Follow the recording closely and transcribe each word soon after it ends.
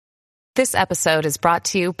This episode is brought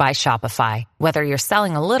to you by Shopify. Whether you're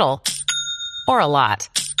selling a little or a lot,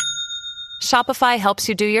 Shopify helps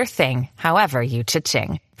you do your thing, however you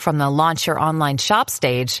cha-ching. From the launch your online shop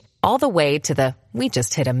stage, all the way to the we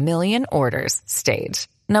just hit 1 million orders stage.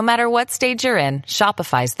 No matter what stage you're in,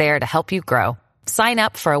 Shopify's there to help you grow. Sign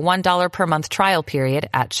up for a $1 per month trial period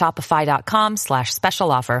at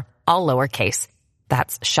shopify.com/special offer, all lowercase.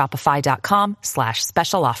 That's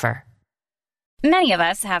shopify.com/special offer. Many of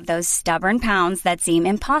us have those stubborn pounds that seem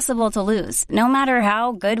impossible to lose, no matter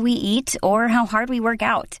how good we eat or how hard we work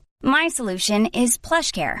out. My solution is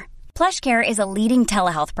PlushCare. PlushCare is a leading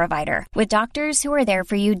telehealth provider with doctors who are there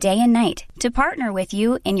for you day and night to partner with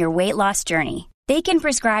you in your weight loss journey. They can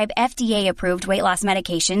prescribe FDA-approved weight loss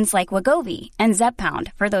medications like Wegovy and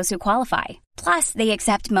Zepbound for those who qualify. Plus, they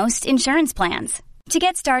accept most insurance plans. To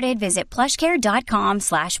get started, visit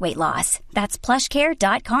plushcare.com/weightloss. That's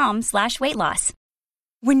plushcare.com/weightloss.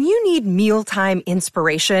 When you need mealtime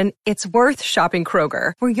inspiration, it's worth shopping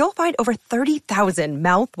Kroger, where you'll find over 30,000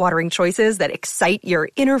 mouth-watering choices that excite your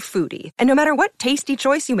inner foodie. And no matter what tasty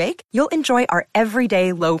choice you make, you'll enjoy our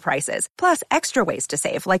everyday low prices, plus extra ways to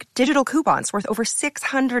save, like digital coupons worth over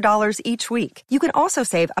 $600 each week. You can also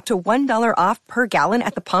save up to $1 off per gallon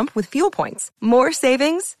at the pump with fuel points. More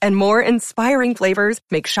savings and more inspiring flavors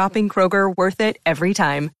make shopping Kroger worth it every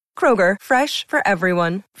time. Kroger, fresh for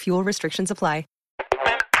everyone. Fuel restrictions apply.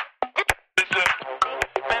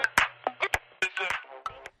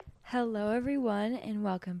 Hello everyone and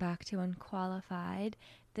welcome back to Unqualified.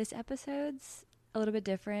 This episode's a little bit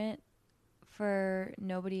different for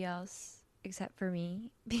nobody else except for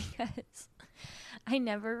me because I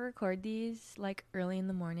never record these like early in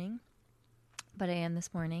the morning, but I am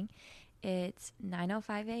this morning. It's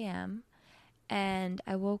 9:05 a.m. and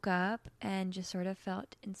I woke up and just sort of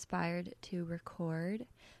felt inspired to record,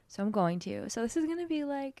 so I'm going to. So this is going to be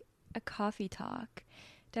like a coffee talk.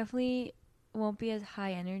 Definitely won't be as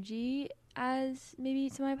high energy as maybe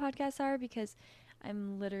some of my podcasts are because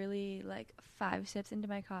I'm literally like 5 sips into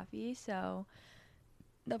my coffee, so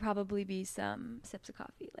there'll probably be some sips of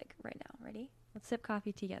coffee like right now. Ready? Let's sip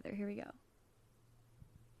coffee together. Here we go.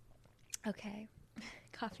 Okay.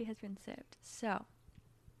 Coffee has been sipped. So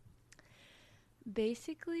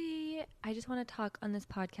basically, I just want to talk on this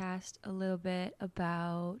podcast a little bit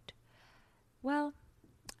about, well,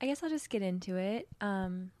 I guess I'll just get into it.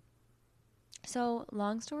 So,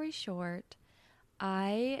 long story short,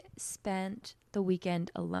 I spent the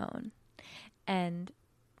weekend alone, and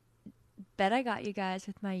bet I got you guys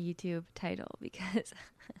with my YouTube title because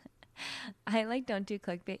I don't do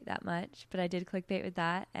clickbait that much, but I did clickbait with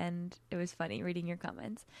that, and it was funny reading your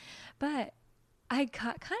comments. But I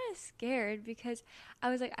got kind of scared because I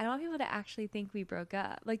was like, I don't want people to actually think we broke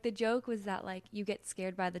up. Like, the joke was that, like, you get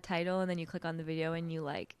scared by the title and then you click on the video and you,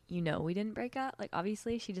 like, we didn't break up. Like,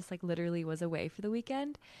 obviously, she just, like, literally was away for the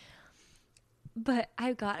weekend. But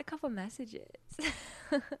I got a couple messages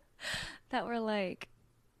that were like,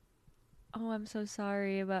 oh, I'm so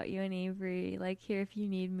sorry about you and Avery. Like, here if you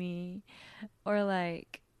need me. Or,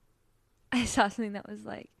 like, I saw something that was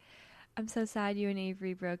like, I'm so sad you and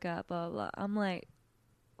Avery broke up, blah, blah, blah. I'm like,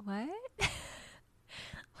 what?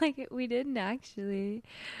 Like, we didn't actually.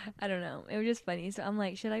 I don't know. It was just funny. So I'm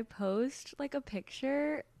like, should I post, like, a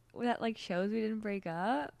picture that, like, shows we didn't break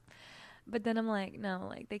up? But then I'm like, no,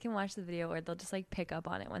 like, they can watch the video or they'll just, like, pick up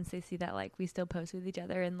on it once they see that, like, we still post with each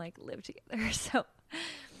other and, like, live together. So,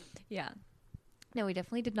 yeah. No, we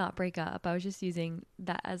definitely did not break up. I was just using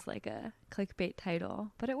that as like a clickbait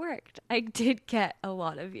title, but it worked. I did get a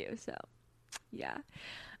lot of views, so yeah.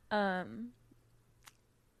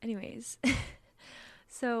 Anyways,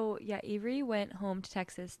 so yeah, Avery went home to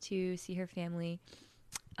Texas to see her family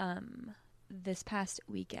this past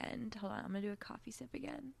weekend. Hold on, I'm gonna do a coffee sip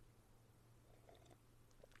again.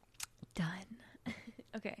 Done.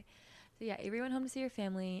 Okay, so yeah, Avery went home to see her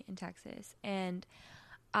family in Texas, and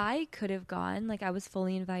I could have gone, like, I was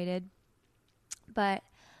fully invited, but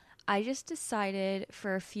I just decided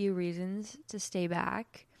for a few reasons to stay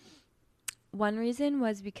back. One reason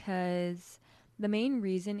was because the main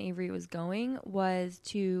reason Avery was going was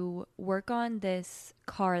to work on this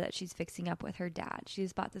car that she's fixing up with her dad.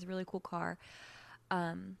 She's bought this really cool car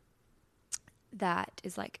that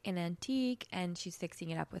is like an antique, and she's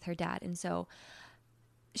fixing it up with her dad. And so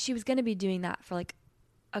she was going to be doing that for like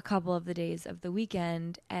a couple of the days of the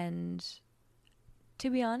weekend, and to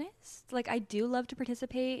be honest, like, I do love to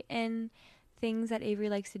participate in things that Avery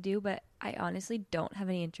likes to do, but I honestly don't have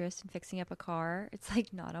any interest in fixing up a car. It's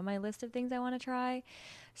like not on my list of things I want to try.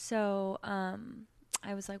 So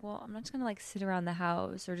I was like, well, I'm not just gonna like sit around the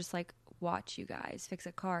house or just like watch you guys fix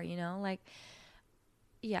a car, like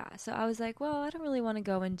yeah, so I was like, well, I don't really want to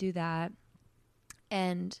go and do that.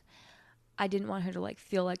 And I didn't want her to like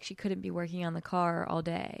feel like she couldn't be working on the car all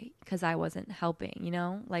day because I wasn't helping, you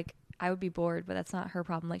know? Like I would be bored, but that's not her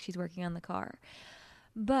problem. Like she's working on the car.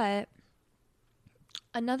 But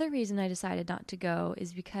another reason I decided not to go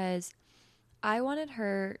is because I wanted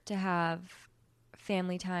her to have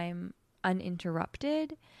family time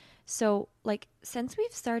uninterrupted. So, like, since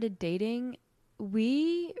we've started dating,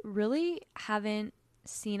 we really haven't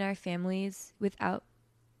seen our families without.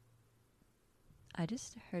 I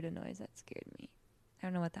just heard a noise that scared me. I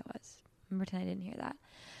don't know what that was. I'm pretending I didn't hear that.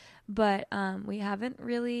 But we haven't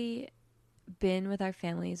really been with our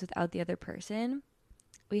families without the other person.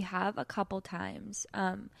 We have a couple times,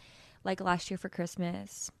 like last year for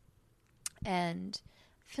Christmas. And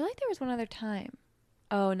I feel like there was one other time.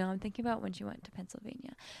 Oh, no, I'm thinking about when she went to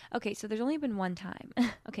Pennsylvania. Okay, so there's only been one time.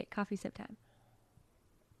 Okay, coffee sip time.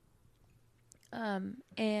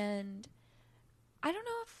 And I don't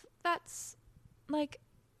know if that's, like,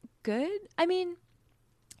 good. I mean,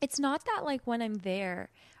 it's not that, like, when I'm there,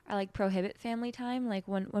 I, like, prohibit family time. Like,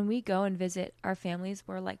 when we go and visit our families,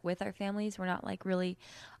 we're, like, with our families. We're not, like, really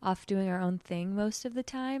off doing our own thing most of the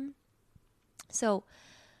time. So,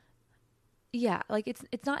 yeah, like,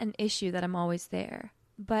 it's not an issue that I'm always there.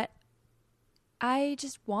 But I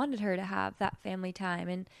just wanted her to have that family time.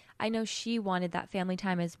 And I know she wanted that family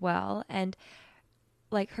time as well. And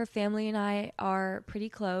like her family and I are pretty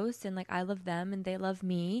close, and like I love them and they love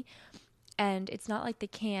me. And it's not like they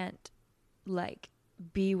can't like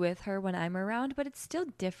be with her when I'm around, but it's still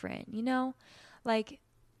different, you know? Like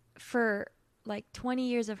for like 20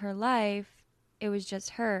 years of her life, it was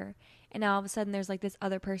just her. And now all of a sudden there's like this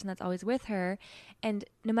other person that's always with her. And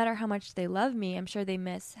no matter how much they love me, I'm sure they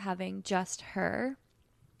miss having just her.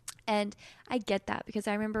 And I get that because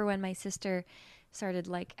I remember when my sister started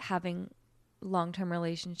like having long-term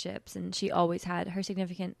relationships and she always had her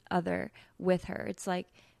significant other with her. It's like,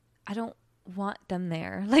 I don't want them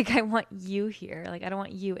there. Like I want you here. Like I don't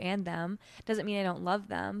want you and them. Doesn't mean I don't love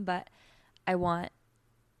them, but I want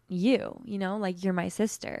you, you know, like you're my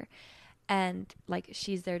sister. And like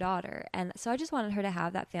she's their daughter. And so I just wanted her to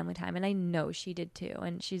have that family time, and I know she did too.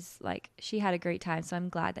 And she's like, she had a great time, so I'm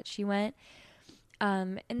glad that she went.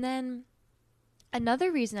 And then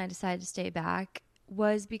another reason I decided to stay back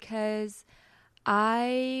was because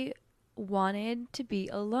I wanted to be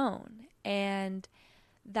alone. And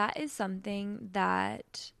that is something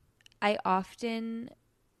that I often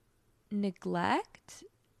neglect,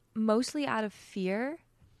 mostly out of fear.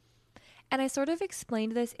 And I sort of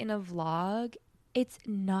explained this in a vlog. It's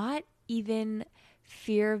not even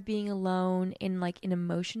fear of being alone in like an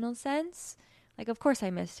emotional sense. Like, of course I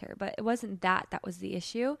missed her, but it wasn't that was the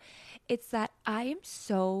issue. It's that I am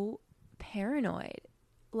so paranoid.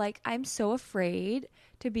 Like, I'm so afraid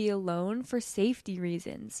to be alone for safety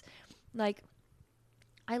reasons. Like,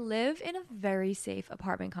 I live in a very safe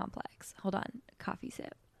apartment complex. Hold on, coffee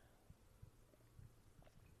sip.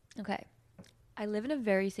 Okay. I live in a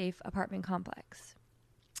very safe apartment complex.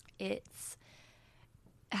 It's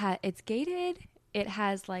gated. It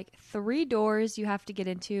has like 3 doors you have to get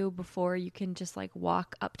into before you can just like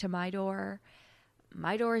walk up to my door.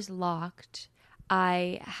 My door is locked.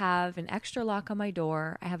 I have an extra lock on my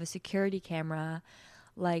door. I have a security camera.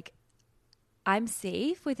 Like, I'm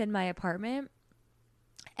safe within my apartment,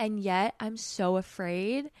 and yet I'm so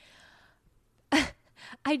afraid.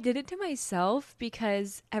 I did it to myself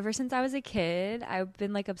because ever since I was a kid, I've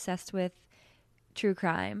been like obsessed with true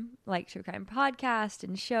crime, like true crime podcasts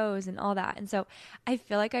and shows and all that. And so I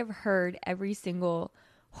feel like I've heard every single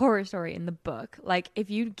horror story in the book. Like if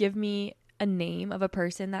you give me a name of a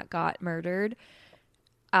person that got murdered,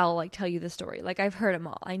 I'll like tell you the story. Like I've heard them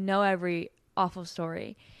all. I know every awful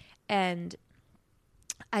story. And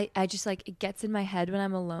I just like, it gets in my head when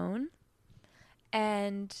I'm alone.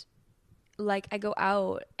 And like I go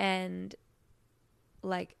out and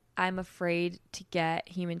like I'm afraid to get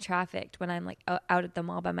human trafficked when I'm like out at the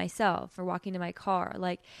mall by myself or walking to my car.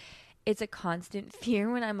 Like it's a constant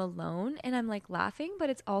fear when I'm alone, and I'm like laughing, but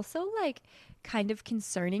it's also like kind of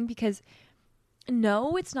concerning because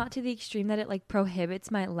no, it's not to the extreme that it like prohibits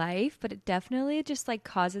my life, but it definitely just like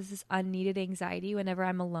causes this unneeded anxiety whenever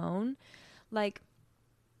I'm alone. Like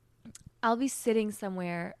I'll be sitting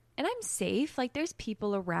somewhere and I'm safe. Like there's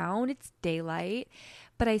people around. It's daylight.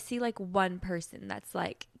 But I see like one person that's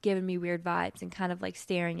like giving me weird vibes and kind of like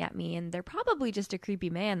staring at me. And they're probably just a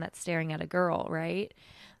creepy man that's staring at a girl, right?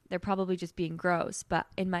 They're probably just being gross. But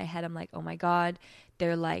in my head, I'm like, oh my God,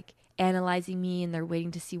 they're like analyzing me and they're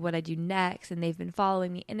waiting to see what I do next. And they've been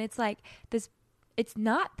following me. And it's like this, it's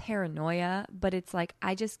not paranoia, but it's like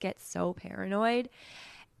I just get so paranoid.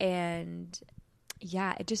 And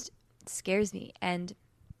yeah, it just scares me. And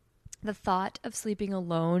the thought of sleeping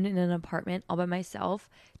alone in an apartment all by myself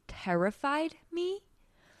terrified me.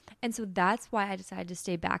 And so that's why I decided to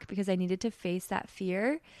stay back, because I needed to face that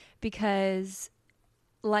fear, because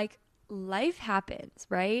like life happens,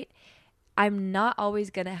 right? I'm not always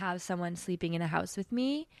going to have someone sleeping in a house with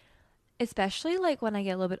me, especially like when I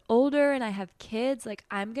get a little bit older and I have kids. Like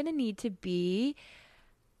I'm going to need to be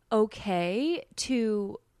okay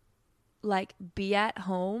to like be at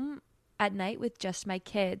home at night with just my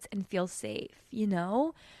kids and feel safe, you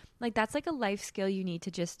know? Like that's like a life skill you need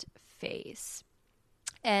to just face.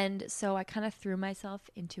 And so I kind of threw myself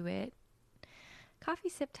into it. Coffee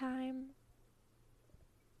sip time.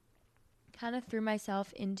 Kind of threw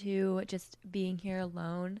myself into just being here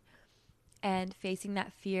alone and facing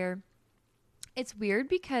that fear. It's weird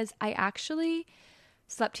because I actually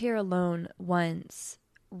slept here alone once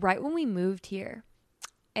right when we moved here.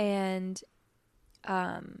 And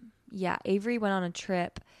yeah, Avery went on a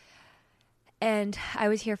trip and I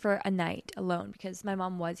was here for a night alone because my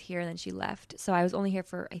mom was here and then she left. So I was only here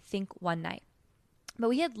for, I think, one night. But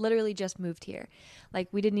we had literally just moved here. Like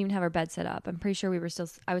we didn't even have our bed set up. I'm pretty sure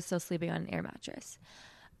I was still sleeping on an air mattress.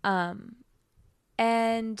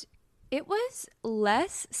 And it was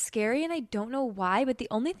less scary, and I don't know why, but the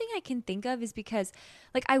only thing I can think of is because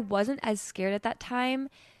like I wasn't as scared at that time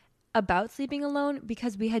about sleeping alone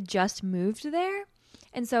because we had just moved there.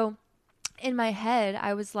 And so in my head,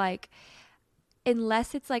 I was like,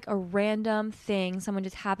 unless it's like a random thing, someone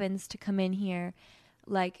just happens to come in here,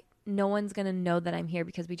 like no one's going to know that I'm here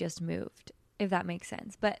because we just moved, if that makes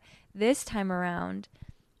sense. But this time around,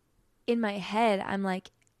 in my head, I'm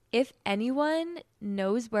like, if anyone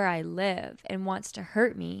knows where I live and wants to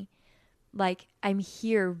hurt me, like I'm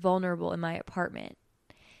here vulnerable in my apartment.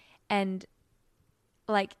 And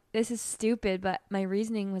like, this is stupid, but my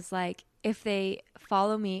reasoning was like, if they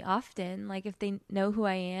follow me often, like if they know who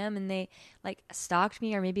I am and they like stalked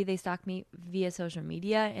me, or maybe they stalked me via social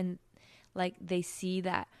media and like they see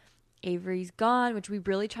that Avery's gone, which we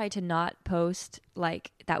really tried to not post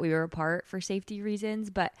like that we were apart for safety reasons,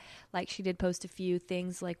 but like she did post a few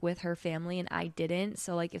things like with her family and I didn't.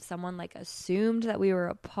 So like if someone like assumed that we were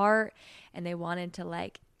apart and they wanted to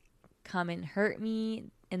like come and hurt me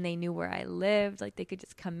and they knew where I lived, like they could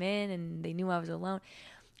just come in and they knew I was alone.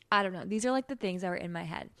 I don't know. These are like the things that were in my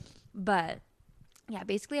head. But yeah,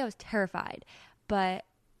 basically I was terrified, but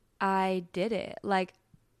I did it. Like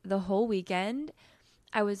the whole weekend,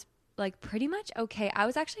 I was like pretty much okay. I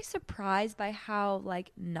was actually surprised by how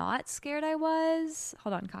like not scared I was.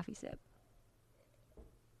 Hold on, coffee sip.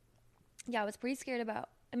 Yeah, I was pretty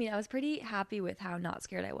I was pretty happy with how not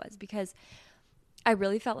scared I was, because I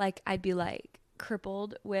really felt like I'd be like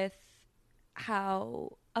crippled with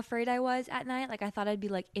how afraid I was at night. Like I thought I'd be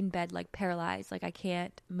like in bed, like paralyzed, like I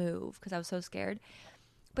can't move because I was so scared.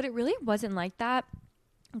 But it really wasn't like that.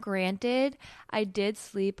 Granted, I did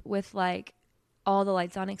sleep with like all the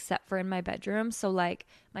lights on except for in my bedroom. So like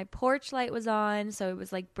my porch light was on, so it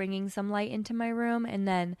was like bringing some light into my room, and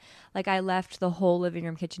then like I left the whole living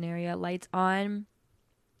room kitchen area lights on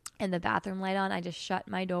and the bathroom light on. I just shut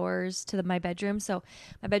my doors to my bedroom, so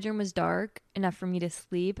my bedroom was dark enough for me to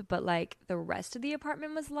sleep, but like the rest of the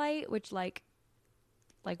apartment was light, which like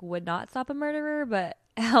would not stop a murderer, but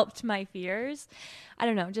helped my fears. I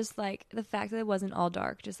don't know, just like the fact that it wasn't all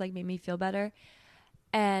dark just like made me feel better.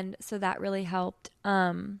 And so that really helped.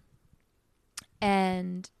 And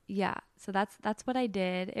yeah, so that's what I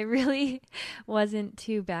did. It really wasn't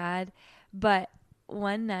too bad. But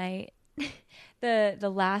one night,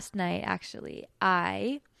 the last night actually,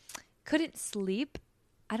 I couldn't sleep.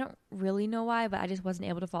 I don't really know why, but I just wasn't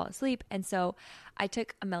able to fall asleep. And so I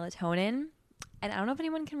took a melatonin, and I don't know if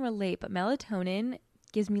anyone can relate, but melatonin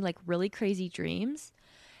gives me like really crazy dreams.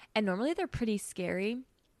 And normally they're pretty scary.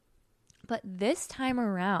 But this time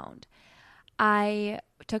around, I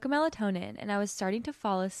took a melatonin and I was starting to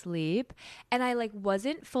fall asleep, and I like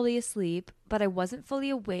wasn't fully asleep, but I wasn't fully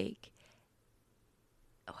awake.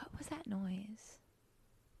 What was that noise?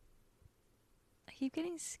 I keep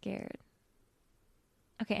getting scared.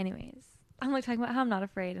 Okay, anyways, I'm like talking about how I'm not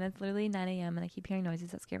afraid, and it's literally 9 a.m. and I keep hearing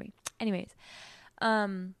noises that scare me. Anyways,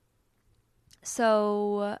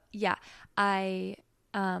 so yeah, I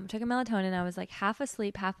took a melatonin. I was like half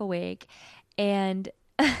asleep, half awake, and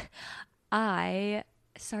I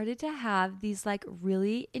started to have these like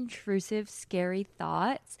really intrusive, scary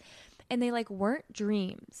thoughts, and they like weren't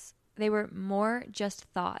dreams. They were more just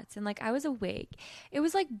thoughts, and like I was awake. It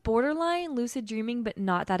was like borderline lucid dreaming, but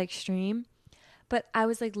not that extreme. But I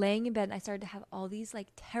was like laying in bed and I started to have all these like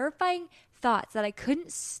terrifying thoughts that I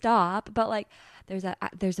couldn't stop. But like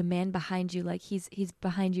there's a man behind you, like he's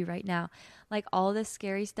behind you right now, like all this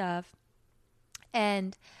scary stuff.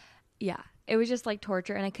 And yeah, it was just like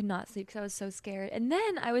torture, and I could not sleep because I was so scared. And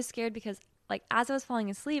then I was scared because like as I was falling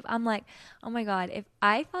asleep, I'm like, oh my God, if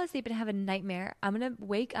I fall asleep and have a nightmare, I'm gonna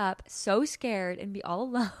wake up so scared and be all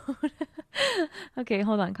alone. Okay,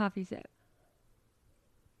 hold on, coffee sip.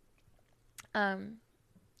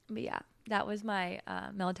 But yeah, that was my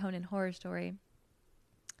melatonin horror story.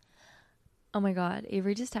 Oh my God,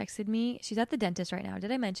 Avery just texted me. She's at the dentist right now.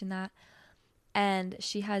 Did I mention that? And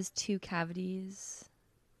she has 2 cavities.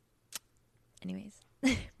 Anyways,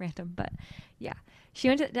 random, but yeah, she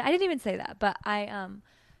went to, I didn't even say that, but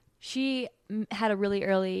she had a really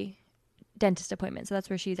early dentist appointment. So that's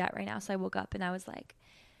where she's at right now. So I woke up and I was like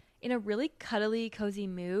in a really cuddly, cozy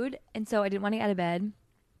mood. And so I didn't want to get out of bed.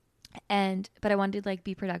 But I wanted to like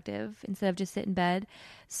be productive instead of just sit in bed.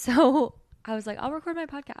 So I was like, I'll record my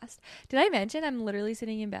podcast. Did I mention I'm literally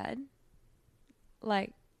sitting in bed?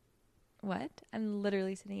 Like, what? I'm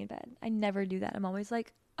literally sitting in bed. I never do that. I'm always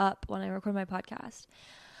like up when I record my podcast.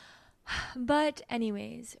 But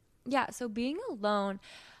anyways, yeah, so being alone,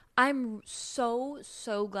 I'm so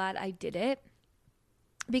glad I did it,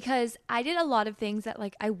 because I did a lot of things that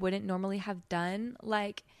like I wouldn't normally have done.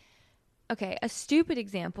 Like, okay, a stupid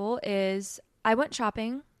example is I went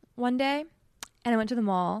shopping one day and I went to the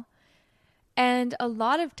mall, and a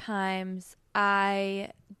lot of times I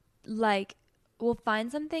like will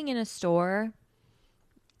find something in a store,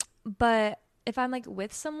 but if I'm like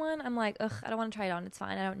with someone, I'm like, ugh, I don't want to try it on. It's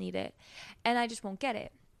fine. I don't need it. And I just won't get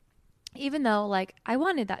it. Even though like I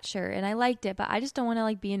wanted that shirt and I liked it, but I just don't want to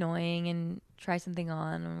like be annoying and try something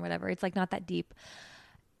on or whatever. It's like not that deep.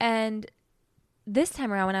 And this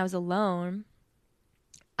time around when I was alone,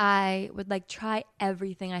 I would like try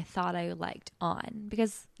everything I thought I liked on,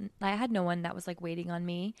 because I had no one that was like waiting on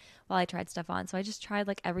me while I tried stuff on. So I just tried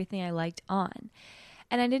like everything I liked on.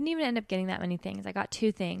 And I didn't even end up getting that many things. I got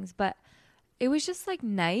 2 things, but it was just like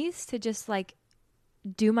nice to just like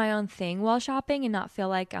do my own thing while shopping and not feel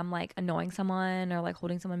like I'm like annoying someone or like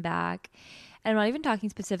holding someone back. And I'm not even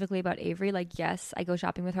talking specifically about Avery. Like, yes, I go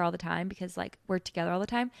shopping with her all the time because like we're together all the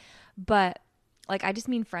time. But like, I just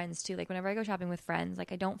mean friends too. Like whenever I go shopping with friends,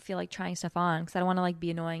 like I don't feel like trying stuff on because I don't want to like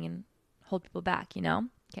be annoying and hold people back, you know?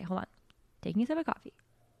 Okay, hold on. Taking a sip of coffee.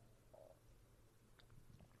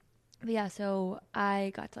 But yeah, so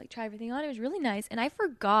I got to like try everything on. It was really nice. And I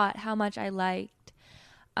forgot how much I liked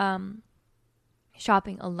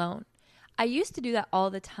shopping alone. I used to do that all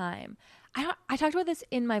the time. I talked about this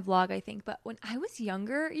in my vlog, I think, but when I was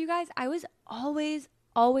younger, you guys, I was always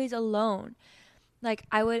alone. Like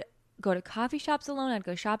I would go to coffee shops alone. I'd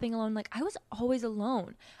go shopping alone. Like I was always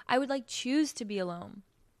alone. I would like choose to be alone.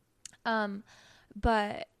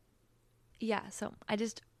 But yeah, so I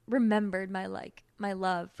just remembered my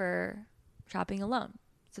love for shopping alone.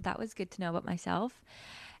 So that was good to know about myself.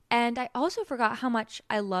 And I also forgot how much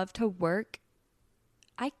I love to work.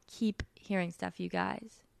 I keep hearing stuff, you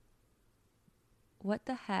guys. What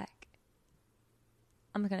the heck?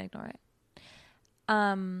 I'm gonna ignore it.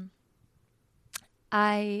 I'm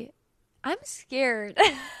scared.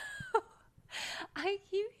 I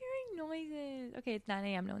keep hearing noises. Okay, it's 9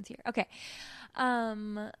 a.m. No one's here. Okay.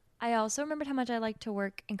 I also remembered how much I like to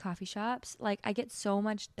work in coffee shops. Like, I get so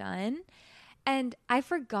much done. And I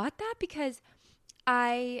forgot that because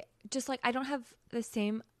I just, like, I don't have the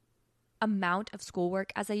same amount of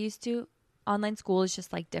schoolwork as I used to. Online school is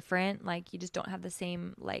just, like, different. Like, you just don't have the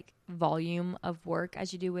same, like, volume of work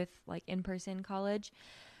as you do with, like, in-person college.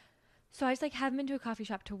 So I just, like, haven't been to a coffee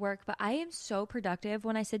shop to work. But I am so productive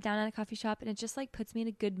when I sit down at a coffee shop. And it just, like, puts me in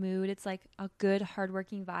a good mood. It's, like, a good,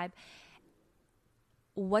 hardworking vibe.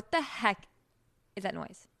 What the heck is that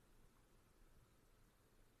noise?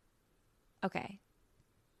 Okay.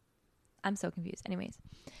 I'm so confused. Anyways.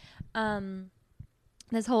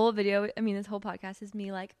 This whole podcast is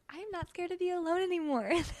me like, I'm not scared to be alone anymore.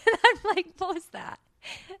 And then I'm like, what was that?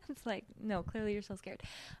 It's like, no, clearly you're so scared.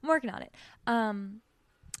 I'm working on it.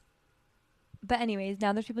 But anyways,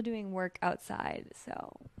 now there's people doing work outside.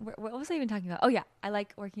 So what was I even talking about? Oh yeah, I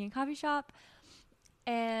like working in a coffee shop.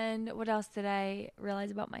 And what else did I realize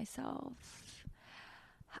about myself?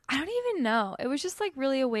 I don't even know. It was just like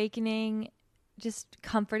really awakening, just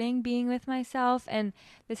comforting being with myself. And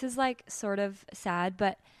this is like sort of sad,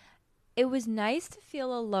 but it was nice to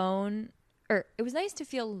feel alone, or it was nice to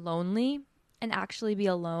feel lonely and actually be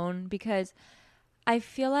alone, because I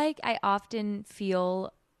feel like I often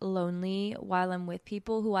feel lonely while I'm with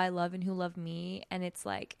people who I love and who love me. And it's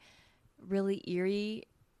like really eerie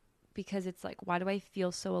because it's like, why do I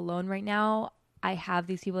feel so alone right now? I have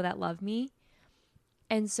these people that love me.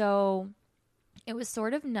 And so it was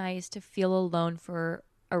sort of nice to feel alone for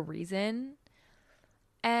a reason.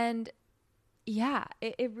 And yeah,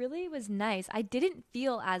 it really was nice. I didn't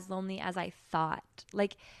feel as lonely as I thought.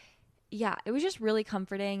 Like, yeah, it was just really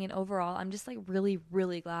comforting. And overall, I'm just like really,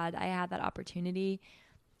 really glad I had that opportunity.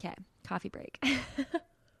 Okay, coffee break.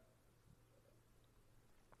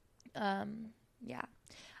 Yeah,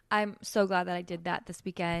 I'm so glad that I did that this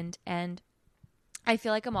weekend. And I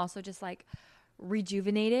feel like I'm also just like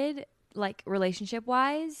rejuvenated, like relationship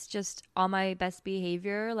wise, just on my best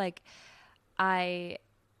behavior. Like I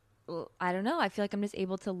don't know. I feel like I'm just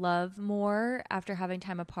able to love more after having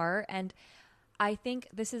time apart. And I think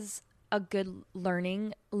this is a good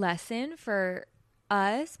learning lesson for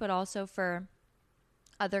us, but also for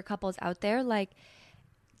other couples out there. Like,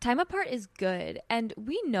 time apart is good. And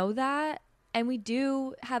we know that. And we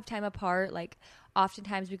do have time apart. Like,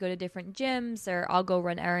 oftentimes we go to different gyms, or I'll go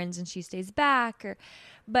run errands and she stays back.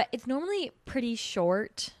 But it's normally pretty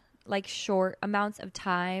short, like short amounts of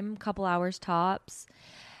time, couple hours tops.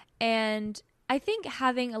 And I think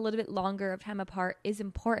having a little bit longer of time apart is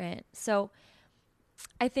important. So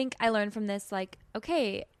I think I learned from this, like,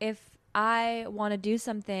 okay, if I want to do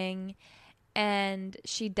something and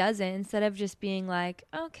she doesn't, instead of just being like,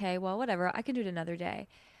 okay, well, whatever, I can do it another day,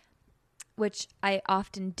 which I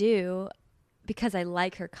often do because I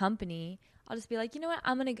like her company, I'll just be like, you know what,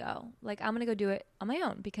 I'm going to go. Like, I'm going to go do it on my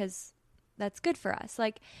own because that's good for us.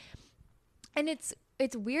 Like, and it's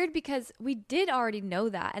weird because we did already know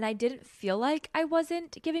that, and I didn't feel like I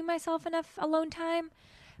wasn't giving myself enough alone time,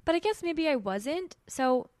 but I guess maybe I wasn't.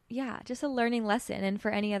 So yeah, just a learning lesson. And for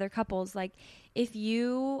any other couples, like, if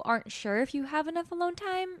you aren't sure if you have enough alone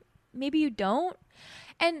time, maybe you don't.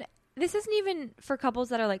 And this isn't even for couples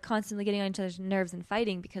that are like constantly getting on each other's nerves and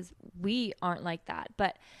fighting, because we aren't like that.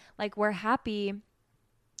 But like, we're happy,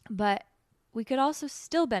 but we could also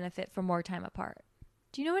still benefit from more time apart.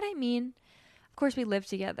 Do you know what I mean? Of course, we live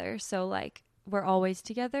together, so like, we're always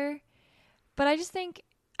together. But I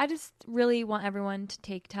just really want everyone to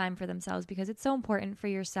take time for themselves, because it's so important for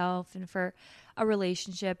yourself and for a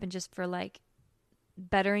relationship, and just for like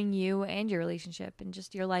bettering you and your relationship and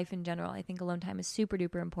just your life in general. I think alone time is super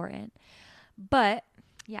duper important. But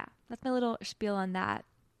yeah, that's my little spiel on that.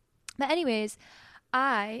 But anyways,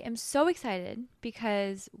 I am so excited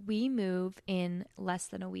because we move in less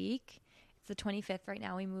than a week. It's the 25th right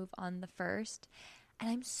now. We move on the 1st. And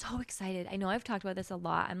I'm so excited. I know I've talked about this a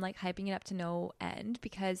lot. I'm like hyping it up to no end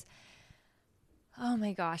because, oh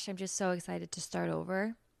my gosh, I'm just so excited to start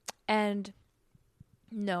over. And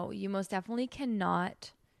no, you most definitely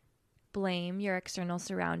cannot blame your external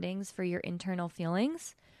surroundings for your internal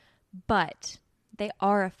feelings, but they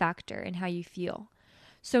are a factor in how you feel.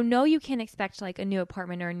 So no, you can't expect like a new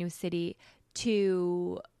apartment or a new city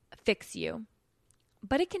to fix you,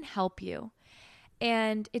 but it can help you.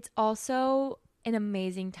 And it's also an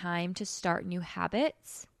amazing time to start new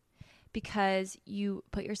habits, because you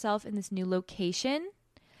put yourself in this new location,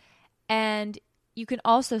 and you can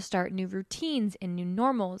also start new routines and new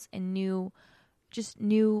normals and new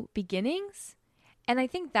beginnings. And I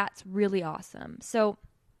think that's really awesome. So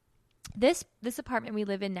this apartment we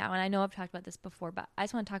live in now, and I know I've talked about this before, but I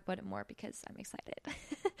just want to talk about it more because I'm excited.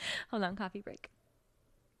 Hold on, coffee break.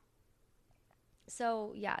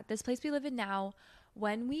 So yeah, this place we live in now,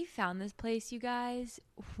 when we found this place, you guys,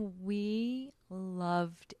 we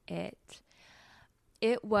loved it.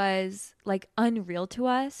 It was like unreal to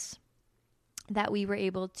us that we were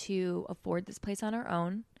able to afford this place on our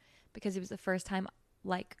own, because it was the first time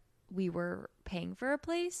like we were paying for a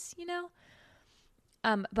place, you know?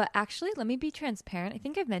 But actually, let me be transparent. I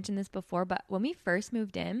think I've mentioned this before, but when we first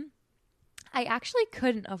moved in, I actually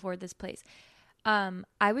couldn't afford this place.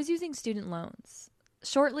 I was using student loans.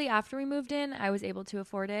 Shortly after we moved in, I was able to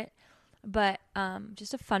afford it. But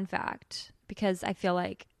just a fun fact, because I feel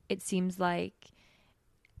like it seems like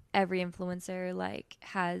every influencer like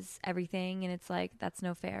has everything, and it's like, that's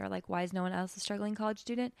no fair. Like, why is no one else a struggling college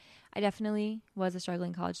student? I definitely was a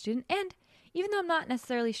struggling college student, and even though I'm not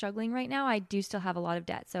necessarily struggling right now, I do still have a lot of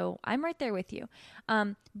debt, so I'm right there with you.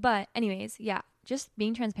 But anyways, yeah, just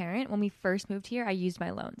being transparent, when we first moved here, I used my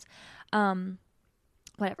loans.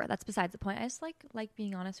 Whatever, that's besides the point. I just like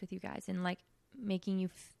being honest with you guys, and like making you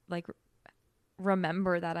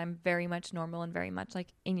remember that I'm very much normal and very much like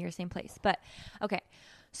in your same place. But okay,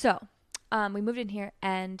 so we moved in here,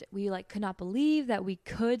 and we like could not believe that we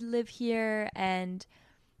could live here. And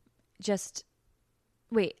just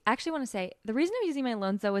wait, I actually want to say the reason I'm using my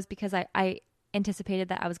loans though was because I anticipated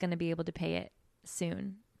that I was going to be able to pay it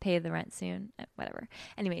soon. pay the rent soon. Whatever.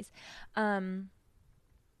 Anyways,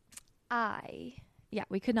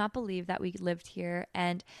 we could not believe that we lived here,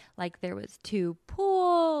 and like there was 2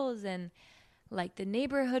 pools, and like the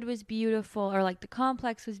neighborhood was beautiful, or like the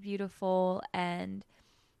complex was beautiful, and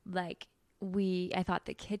like I thought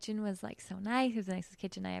the kitchen was like so nice. It was the nicest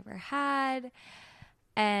kitchen I ever had.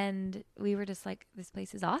 And we were just like, this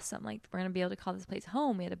place is awesome. Like, we're going to be able to call this place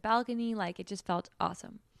home. We had a balcony. Like, it just felt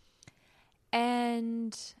awesome.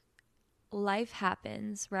 And life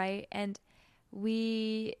happens, right? And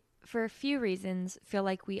we, for a few reasons, feel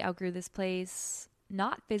like we outgrew this place,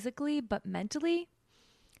 not physically, but mentally.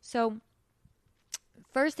 So,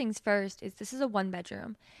 first things first is this is a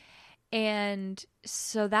 1-bedroom. And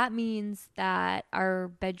so that means that our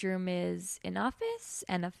bedroom is an office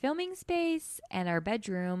and a filming space, and our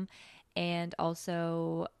bedroom, and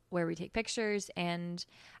also where we take pictures, and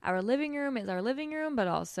our living room is our living room, but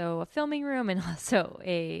also a filming room, and also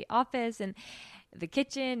a office, and the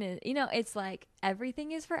kitchen. And it's like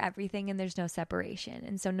everything is for everything, and there's no separation.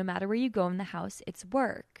 And so no matter where you go in the house, it's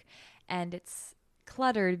work, and it's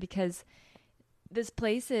cluttered because this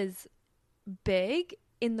place is big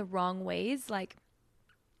in the wrong ways. Like,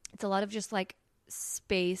 it's a lot of just like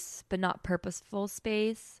space, but not purposeful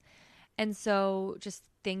space. And so just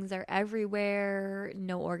things are everywhere,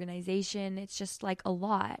 no organization. It's just like a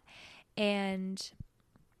lot. And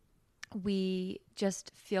we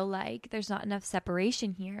just feel like there's not enough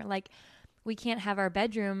separation here. Like, we can't have our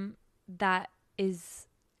bedroom that is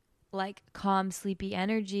like calm, sleepy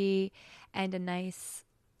energy and a nice,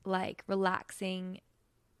 like, relaxing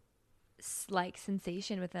like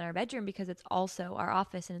sensation within our bedroom, because it's also our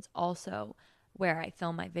office and it's also where I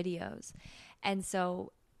film my videos. And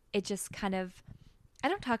so it just kind of, I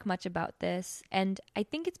don't talk much about this, and I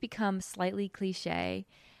think it's become slightly cliche,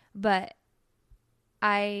 but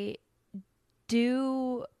I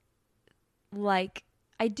do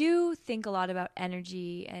think a lot about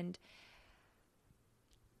energy and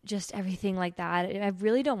just everything like that. I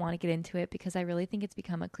really don't want to get into it because I really think it's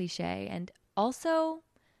become a cliche. And also,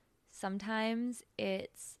 sometimes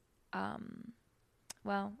it's, I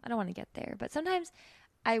don't want to get there, but sometimes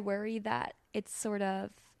I worry that it's sort of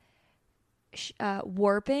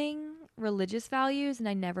warping religious values, and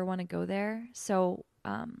I never want to go there. So,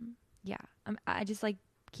 I just like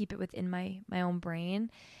keep it within my own brain,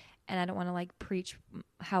 and I don't want to like preach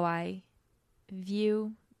how I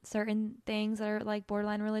view certain things that are like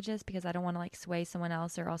borderline religious, because I don't want to like sway someone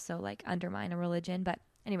else or also like undermine a religion. But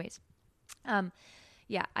anyways,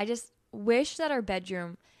 I just wish that our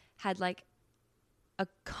bedroom had like a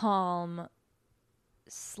calm,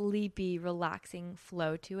 sleepy, relaxing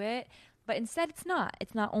flow to it. But instead it's not.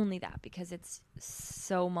 It's not only that, because it's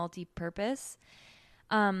so multi-purpose.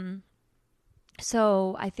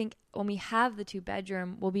 So I think when we have the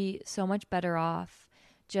 2-bedroom, we'll be so much better off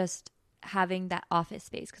just having that office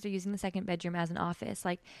space, because we're using the 2nd bedroom as an office.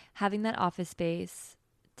 Like, having that office space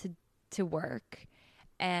to work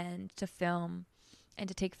and to film and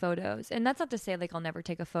to take photos. And that's not to say like I'll never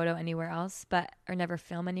take a photo anywhere else, or never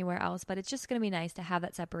film anywhere else, but it's just going to be nice to have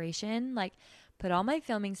that separation. Like, put all my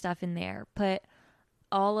filming stuff in there, put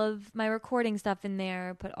all of my recording stuff in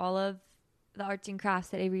there, put all of the arts and crafts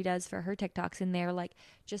that Avery does for her TikToks in there. Like,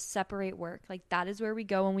 just separate work. Like, that is where we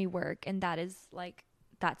go when we work, and that is like,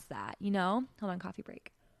 that's that, Hold on, coffee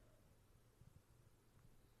break.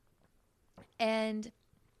 And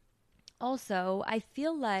also, I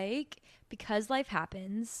feel like because life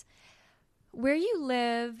happens, where you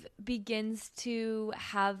live begins to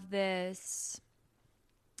have this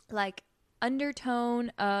like undertone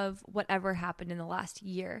of whatever happened in the last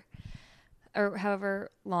year or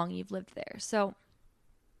however long you've lived there. So,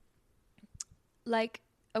 like,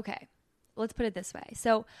 okay, let's put it this way.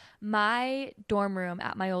 So my dorm room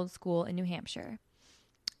at my old school in New Hampshire,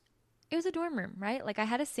 it was a dorm room, right? Like, I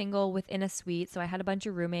had a single within a suite. So I had a bunch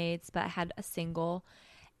of roommates, but I had a single.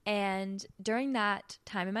 And during that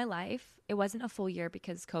time in my life, it wasn't a full year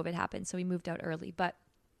because COVID happened. So we moved out early. But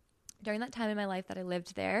during that time in my life that I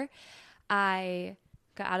lived there, I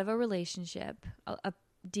got out of a relationship, a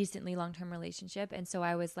decently long-term relationship. And so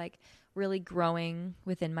I was like really growing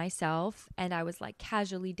within myself, and I was like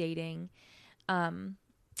casually dating, and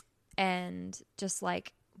just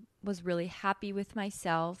like was really happy with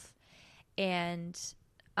myself, and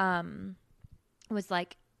was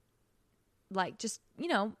like just,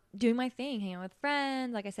 doing my thing, hanging out with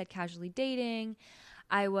friends, like I said, casually dating.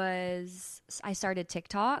 I started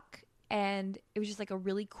TikTok, and it was just like a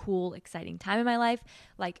really cool, exciting time in my life.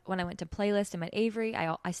 Like, when I went to Playlist and met Avery,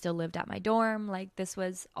 I still lived at my dorm. Like, this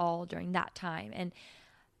was all during that time. And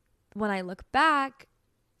when I look back,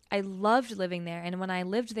 I loved living there. And when I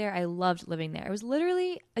lived there, I loved living there. It was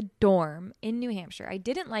literally a dorm in New Hampshire. I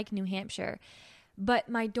didn't like New Hampshire, but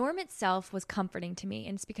my dorm itself was comforting to me.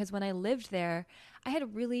 And it's because when I lived there, I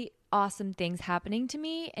had really awesome things happening to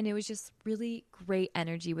me. And it was just really great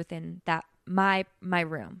energy within that, my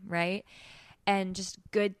room, right? And just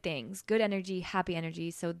good things, good energy, happy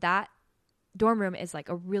energy. So that dorm room is like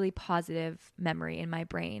a really positive memory in my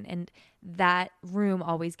brain. And that room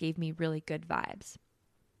always gave me really good vibes.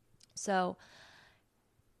 So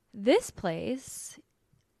this place,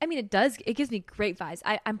 I mean, it gives me great vibes.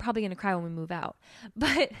 I'm probably going to cry when we move out.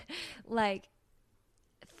 But like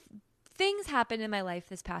things happened in my life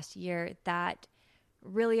this past year that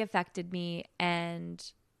really affected me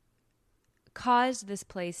and caused this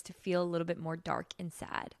place to feel a little bit more dark and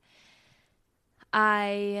sad.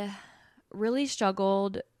 I really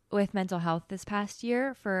struggled with mental health this past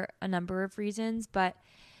year for a number of reasons, but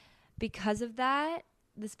because of that,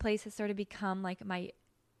 this place has sort of become like my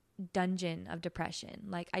dungeon of depression.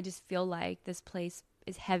 Like I just feel like this place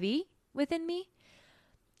is heavy within me.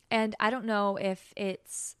 And I don't know if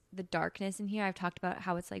it's the darkness in here. I've talked about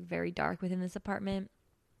how it's like very dark within this apartment.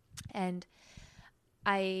 And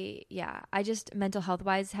I just mental health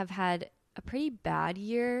wise have had a pretty bad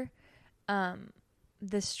year.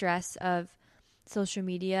 The stress of social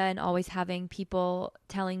media and always having people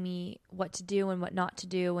telling me what to do and what not to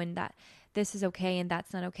do, and that this is okay and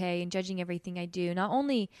that's not okay, and judging everything I do, not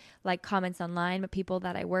only like comments online, but people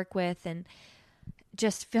that I work with, and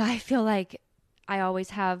I feel like I always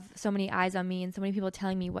have so many eyes on me and so many people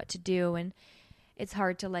telling me what to do, and it's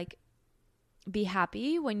hard to like be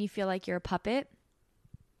happy when you feel like you're a puppet.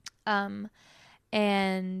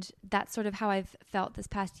 And that's sort of how I've felt this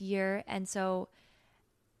past year. And so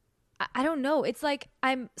I don't know. It's like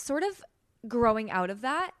I'm sort of growing out of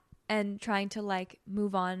that and trying to like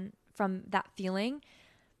move on from that feeling.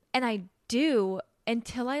 And I do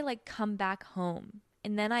until I like come back home,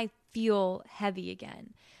 and then I feel heavy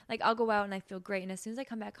again. Like I'll go out and I feel great. And as soon as I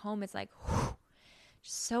come back home, it's like whew,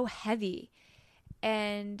 just so heavy.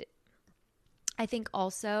 And I think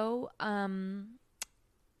also,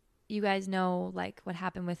 you guys know like what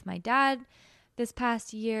happened with my dad this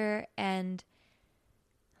past year, and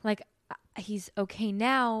like he's okay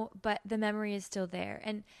now, but the memory is still there.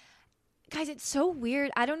 And guys, it's so weird.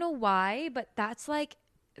 I don't know why, but that's like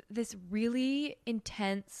this really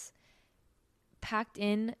intense packed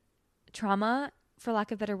in trauma, for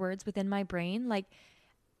lack of better words, within my brain. Like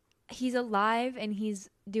he's alive and he's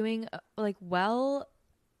doing like well,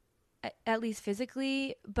 at least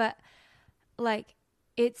physically, but like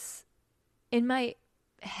it's in my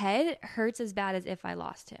head, it hurts as bad as if I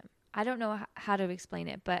lost him. I don't know how to explain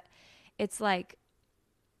it, but it's like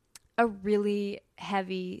a really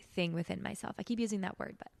heavy thing within myself. I keep using that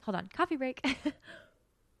word, but hold on, coffee break.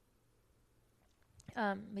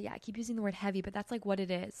 But yeah, I keep using the word heavy, but that's like what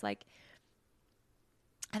it is. Like,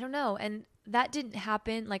 I don't know. And that didn't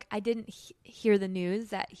happen. Like I didn't hear the news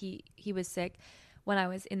that he was sick when I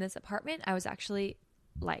was in this apartment. I was actually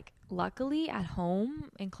like luckily at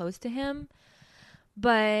home and close to him,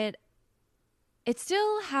 but it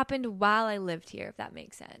still happened while I lived here, if that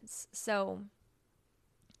makes sense. So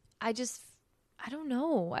I don't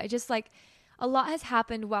know. I just like a lot has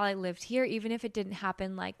happened while I lived here, even if it didn't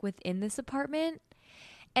happen like within this apartment.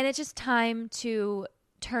 And it's just time to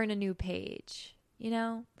turn a new page, you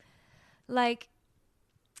know? Like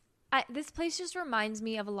this place just reminds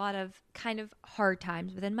me of a lot of kind of hard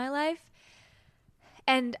times within my life.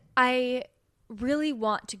 And I really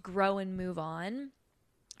want to grow and move on.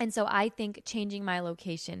 And so I think changing my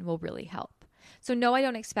location will really help. So no, I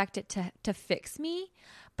don't expect it to fix me,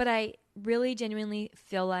 but I really genuinely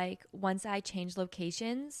feel like once I change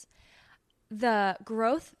locations, the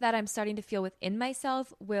growth that I'm starting to feel within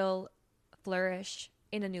myself will flourish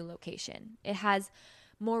in a new location. It has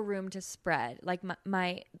more room to spread. Like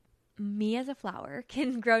me as a flower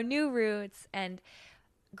can grow new roots and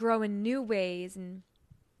grow in new ways. And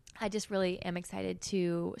I just really am excited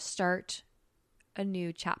to start a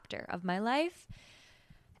new chapter of my life.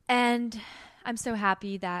 And I'm so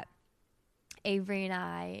happy that Avery and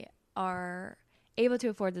I are able to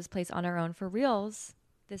afford this place on our own for reals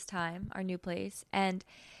this time, our new place. And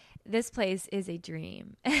this place is a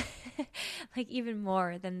dream, like even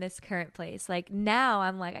more than this current place. Like now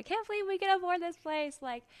I'm like, I can't believe we can afford this place.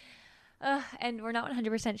 Like, and we're not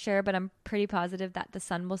 100% sure, but I'm pretty positive that the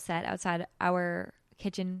sun will set outside our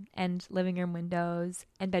kitchen and living room windows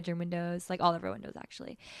and bedroom windows, like all of our windows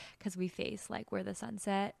actually, because we face like where the sun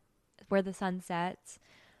sets.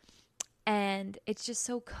 And it's just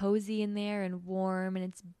so cozy in there and warm,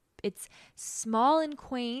 and it's small and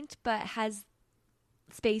quaint, but has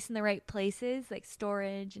space in the right places, like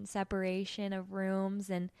storage and separation of rooms.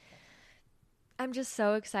 And I'm just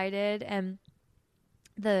so excited. And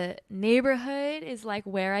the neighborhood is like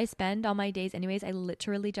where I spend all my days anyways. I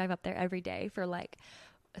literally drive up there every day for like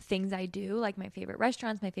things I do, like my favorite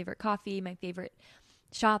restaurants, my favorite coffee, my favorite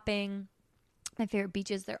shopping, my favorite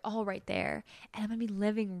beaches. They're all right there. And I'm going to be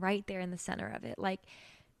living right there in the center of it. Like,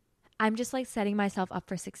 I'm just like setting myself up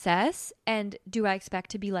for success. And do I expect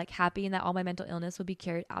to be like happy and that all my mental illness will be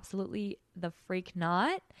cured? Absolutely the freak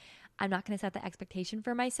not. I'm not going to set the expectation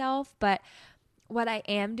for myself. But what I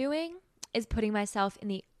am doing is putting myself in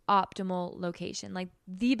the optimal location, like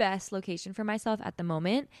the best location for myself at the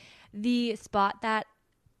moment. The spot that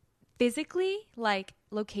physically, like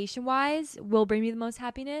location wise, will bring me the most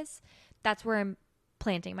happiness. That's where I'm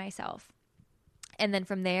planting myself. And then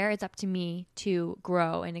from there, it's up to me to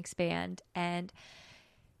grow and expand. And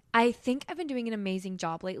I think I've been doing an amazing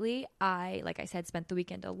job lately. Like I said, spent the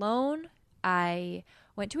weekend alone. I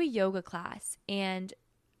went to a yoga class, and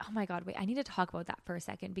oh my God, wait, I need to talk about that for a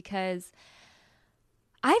second, because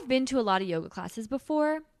I've been to a lot of yoga classes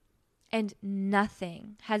before, and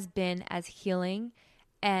nothing has been as healing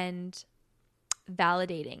and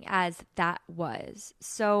validating as that was.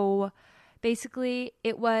 So basically,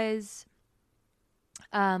 it was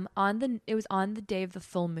on the day of the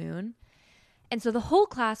full moon. And so the whole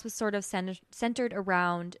class was sort of centered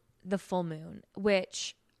around the full moon,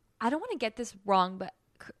 which I don't want to get this wrong, but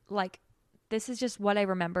like, this is just what I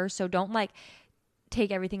remember. So don't like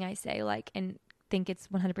take everything I say like and think it's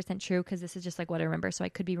 100% true, because this is just like what I remember. So I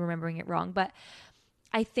could be remembering it wrong. But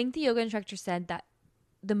I think the yoga instructor said that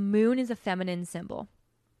the moon is a feminine symbol.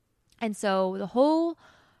 And so the whole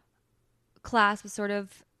class was sort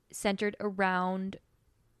of centered around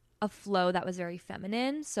a flow that was very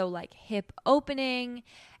feminine. So like hip opening,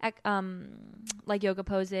 like yoga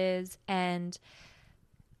poses, and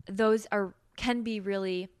those can be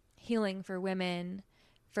really healing for women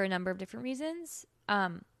for a number of different reasons.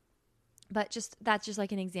 But that's just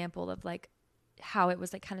like an example of like how it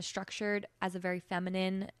was like kind of structured as a very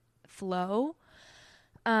feminine flow.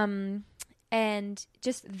 And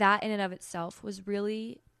just that in and of itself was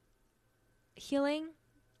really healing,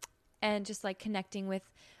 and just like connecting with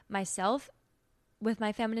myself, with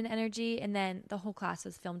my feminine energy. And then the whole class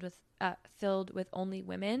was filled with only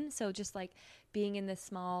women. So just like being in this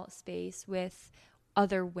small space with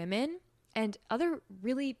other women and other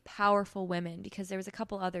really powerful women, because there was a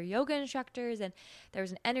couple other yoga instructors and there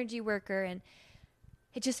was an energy worker, and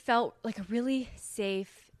it just felt like a really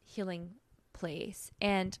safe, healing place.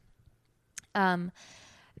 And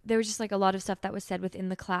there was just like a lot of stuff that was said within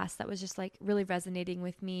the class that was just like really resonating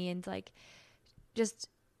with me, and like just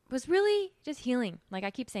was really just healing. Like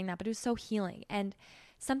I keep saying that, but it was so healing. And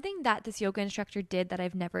something that this yoga instructor did that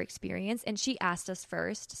I've never experienced, and she asked us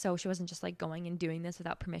first, so she wasn't just like going and doing this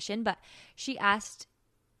without permission, but she had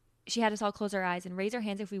us all close our eyes and raise our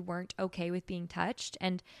hands if we weren't okay with being touched.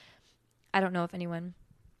 And I don't know if anyone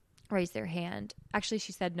raised their hand. Actually,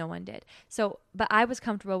 she said no one did. So, but I was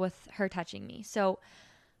comfortable with her touching me. So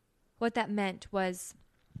what that meant was,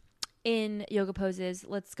 in yoga poses,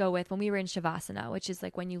 let's go with when we were in Shavasana, which is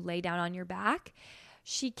like when you lay down on your back,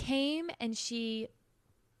 she came and she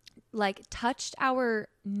like touched our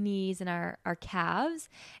knees and our calves,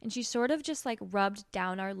 and she sort of just like rubbed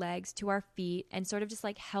down our legs to our feet and sort of just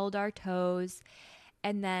like held our toes,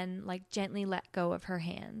 and then like gently let go of her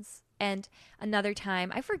hands. And another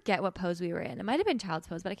time, I forget what pose we were in. It might have been child's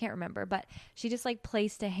pose, but I can't remember. But she just like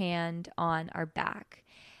placed a hand on our back.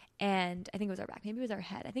 And I think it was our back. Maybe it was our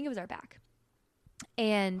head. I think it was our back.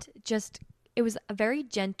 And just, it was a very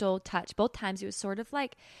gentle touch. Both times it was sort of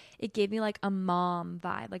like, it gave me like a mom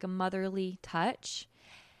vibe, like a motherly touch.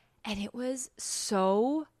 And it was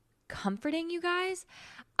so comforting, you guys.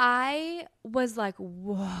 I was like,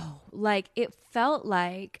 whoa. Like it felt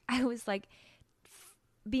like I was like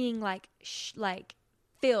being like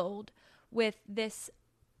filled with this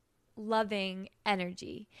loving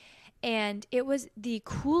energy. And it was the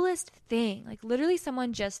coolest thing. Like literally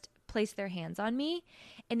someone just placed their hands on me,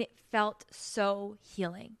 and it felt so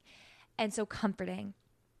healing and so comforting.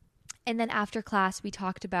 And then after class, we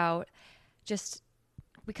talked about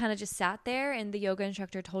we kind of just sat there, and the yoga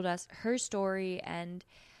instructor told us her story and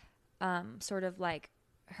sort of like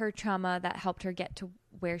her trauma that helped her get to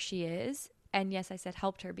where she is. And yes, I said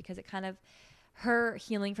helped her because it kind of, her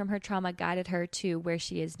healing from her trauma guided her to where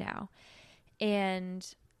she is now. And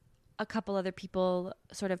a couple other people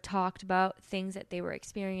sort of talked about things that they were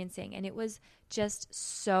experiencing, and it was just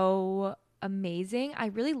so amazing. I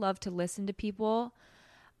really love to listen to people.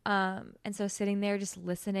 And so sitting there just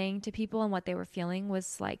listening to people and what they were feeling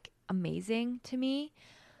was like amazing to me.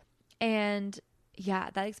 And yeah,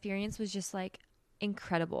 that experience was just like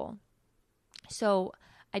incredible. So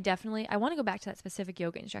I want to go back to that specific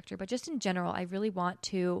yoga instructor, but just in general, I really want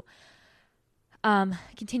to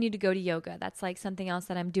continue to go to yoga. That's like something else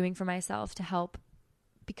that I'm doing for myself to help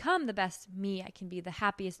become the best me I can be, the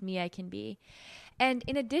happiest me I can be. And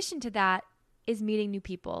in addition to that is meeting new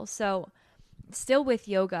people. So still with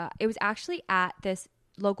yoga, it was actually at this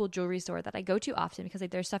local jewelry store that I go to often because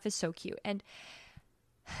like their stuff is so cute. And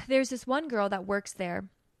there's this one girl that works there,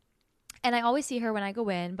 and I always see her when I go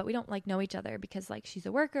in, but we don't like know each other because like she's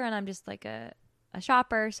a worker and I'm just like a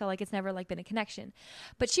shopper. So like it's never like been a connection.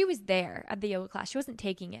 But she was there at the yoga class. She wasn't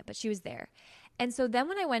taking it, but she was there. And so then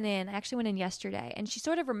when I went in, I actually went in yesterday, and she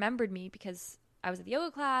sort of remembered me because I was at the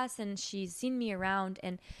yoga class and she's seen me around,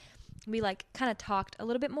 and we like kind of talked a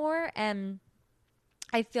little bit more. And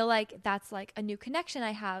I feel like that's like a new connection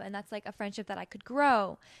I have, and that's like a friendship that I could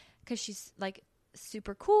grow because she's like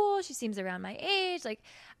super cool. She seems around my age. Like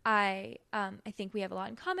I think we have a lot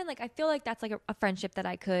in common. Like I feel like that's like a friendship that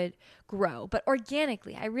I could grow, but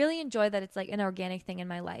organically. I really enjoy that it's like an organic thing in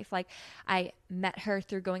my life. Like I met her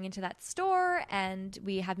through going into that store, and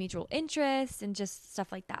we have mutual interests and just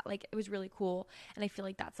stuff like that. Like it was really cool. And I feel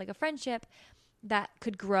like that's like a friendship that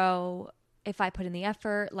could grow if I put in the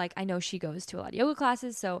effort. Like I know she goes to a lot of yoga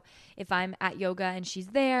classes, so if I'm at yoga and she's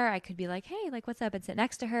there, I could be like, hey, like what's up, and sit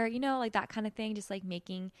next to her, you know, like that kind of thing. Just like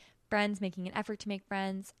making friends, making an effort to make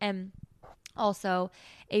friends. And also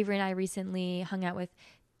Avery and I recently hung out with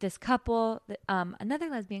this couple, another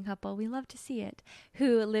lesbian couple, we love to see it,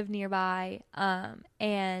 who live nearby,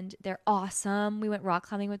 and they're awesome. We went rock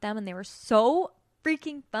climbing with them, and they were so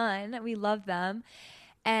freaking fun. We love them.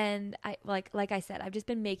 And I like I said, I've just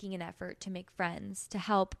been making an effort to make friends to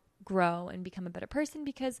help grow and become a better person,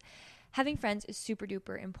 because having friends is super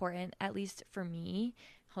duper important, at least for me.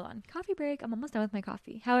 Hold on, coffee break. I'm almost done with my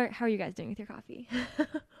coffee. How are you guys doing with your coffee?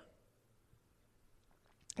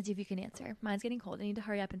 Let's see if you can answer. Mine's getting cold. I need to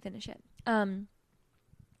hurry up and finish it.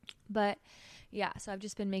 But yeah, so I've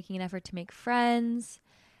just been making an effort to make friends,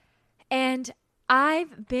 and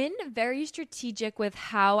I've been very strategic with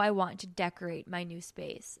how I want to decorate my new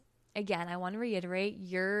space. Again, I want to reiterate,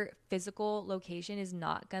 your physical location is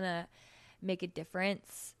not going to make a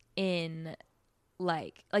difference in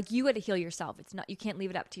like you got to heal yourself. It's not, you can't leave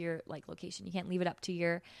it up to your like location. You can't leave it up to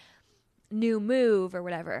your new move or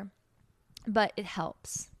whatever, but it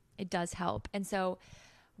helps. It does help. And so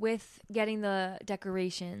with getting the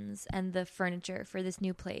decorations and the furniture for this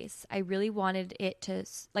new place, I really wanted it to,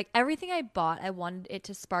 like everything I bought, I wanted it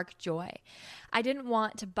to spark joy. I didn't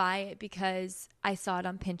want to buy it because I saw it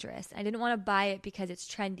on Pinterest. I didn't want to buy it because it's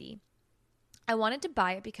trendy. I wanted to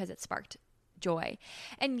buy it because it sparked joy.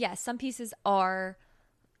 And yes, some pieces are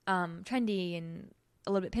trendy and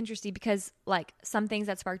a little bit Pinteresty, because like some things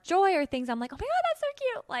that spark joy are things I'm like, oh my God, that's so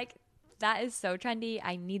cute. Like that is so trendy.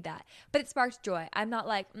 I need that. But it sparks joy. I'm not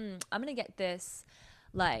like, I'm going to get this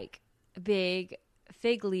like big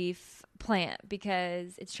fig leaf plant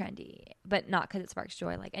because it's trendy, but not because it sparks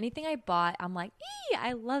joy. Like anything I bought, I'm like,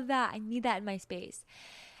 I love that. I need that in my space.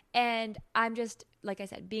 And I'm just, like I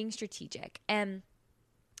said, being strategic. And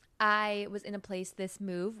I was in a place this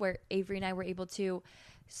move where Avery and I were able to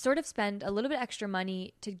sort of spend a little bit extra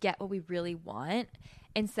money to get what we really want,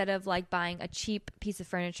 instead of like buying a cheap piece of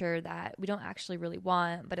furniture that we don't actually really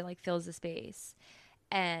want, but it like fills the space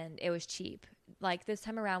and it was cheap. Like this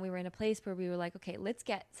time around, we were in a place where we were like, okay, let's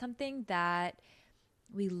get something that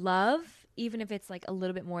we love, even if it's like a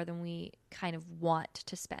little bit more than we kind of want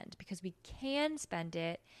to spend, because we can spend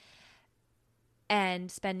it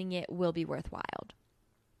and spending it will be worthwhile.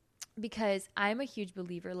 Because I'm a huge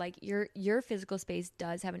believer, like your physical space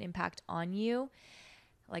does have an impact on you.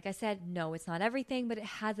 Like I said, no, it's not everything, but it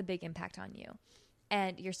has a big impact on you,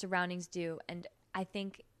 and your surroundings do. And I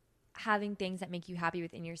think having things that make you happy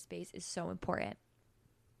within your space is so important.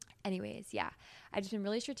 Anyways, yeah, I've just been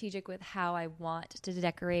really strategic with how I want to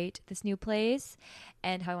decorate this new place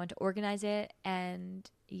and how I want to organize it. And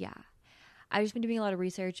yeah, I've just been doing a lot of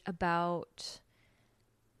research about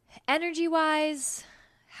energy-wise,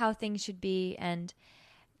 how things should be. And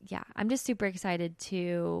yeah, I'm just super excited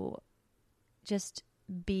to just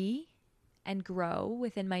be and grow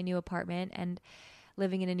within my new apartment and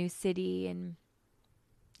living in a new city. And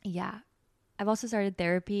yeah, I've also started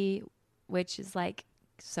therapy, which is like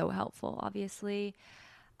so helpful, obviously.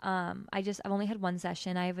 I've only had one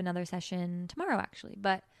session. I have another session tomorrow actually,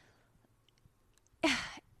 but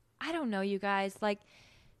I don't know, you guys, like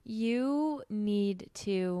you need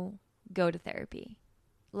to go to therapy.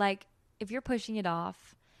 Like if you're pushing it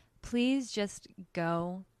off, please just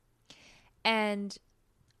go. And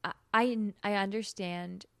I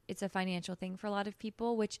understand it's a financial thing for a lot of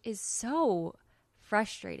people, which is so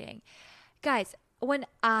frustrating. Guys, when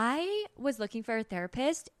I was looking for a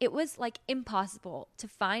therapist, it was like impossible to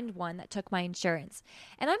find one that took my insurance.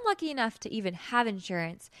 And I'm lucky enough to even have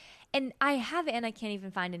insurance. And I have it and I can't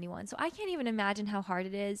even find anyone. So I can't even imagine how hard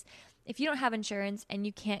it is if you don't have insurance and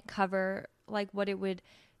you can't cover like what it would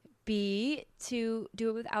be to do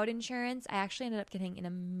it without insurance. I actually ended up getting an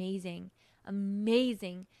amazing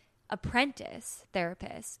apprentice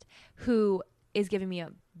therapist who is giving me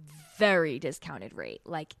a very discounted rate,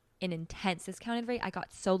 like an intense discounted rate. I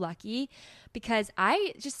got so lucky because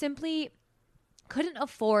I just simply couldn't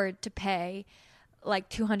afford to pay like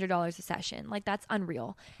 $200 a session. Like that's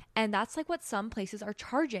unreal. And that's like what some places are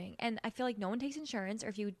charging. And I feel like no one takes insurance, or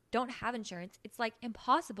if you don't have insurance, it's like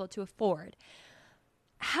impossible to afford.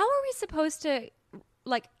 How are we supposed to,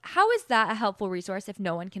 like, how is that a helpful resource if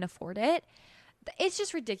no one can afford it? It's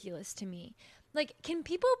just ridiculous to me. Like, can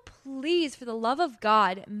people please, for the love of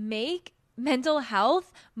God, make mental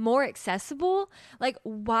health more accessible? Like,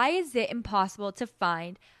 why is it impossible to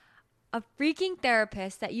find a freaking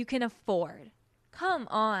therapist that you can afford? Come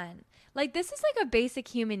on. Like, this is like a basic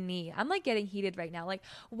human need. I'm like getting heated right now. Like,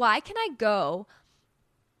 why can I go?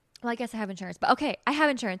 Well, I guess I have insurance, but okay, I have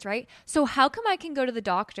insurance, right? So how come I can go to the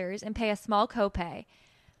doctors and pay a small copay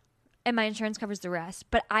and my insurance covers the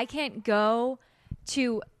rest, but I can't go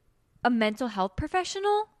to a mental health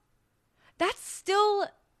professional? That's still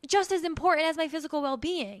just as important as my physical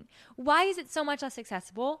well-being. Why is it so much less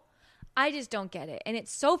accessible? I just don't get it. And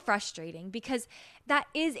it's so frustrating because that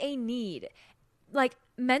is a need. Like,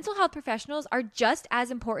 mental health professionals are just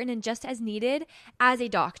as important and just as needed as a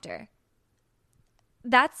doctor.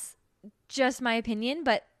 That's just my opinion,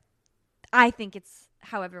 but I think it's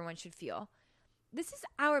how everyone should feel. This is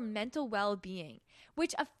our mental well-being,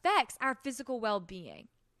 which affects our physical well-being.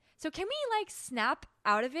 So can we like snap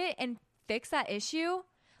out of it and fix that issue?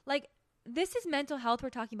 Like, this is mental health we're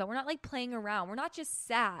talking about. We're not like playing around. We're not just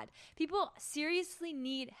sad. People seriously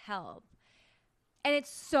need help. And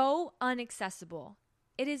it's so inaccessible.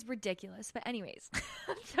 It is ridiculous. But anyways,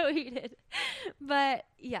 I'm so heated. But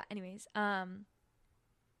yeah, anyways,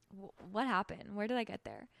 what happened? Where did I get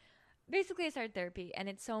there? Basically, I started therapy, and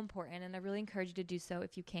it's so important, and I really encourage you to do so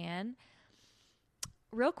if you can.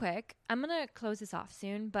 Real quick, I'm going to close this off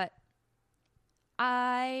soon, but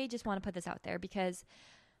I just want to put this out there because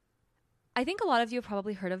I think a lot of you have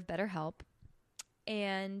probably heard of BetterHelp,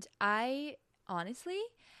 and I honestly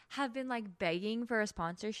have been like begging for a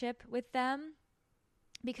sponsorship with them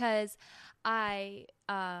because I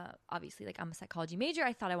obviously, like, I'm a psychology major.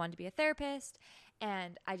 I thought I wanted to be a therapist,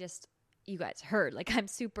 and I just, you guys heard, like, I'm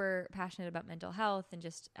super passionate about mental health and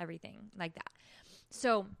just everything like that.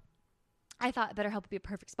 So I thought BetterHelp would be a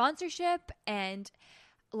perfect sponsorship, and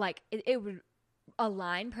like it would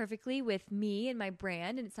align perfectly with me and my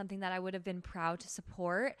brand, and it's something that I would have been proud to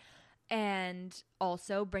support and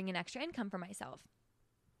also bring an extra income for myself.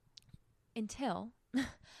 Until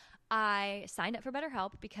I signed up for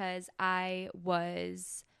BetterHelp because I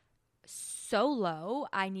was so low.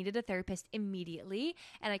 I needed a therapist immediately,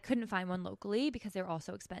 and I couldn't find one locally because they were all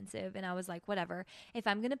so expensive. And I was like, whatever. If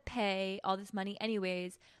I'm going to pay all this money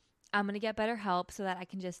anyways, I'm going to get BetterHelp so that I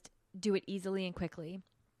can just do it easily and quickly.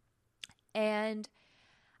 And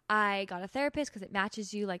I got a therapist because it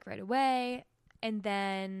matches you like right away. And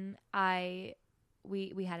then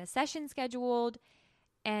we had a session scheduled,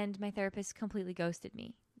 and my therapist completely ghosted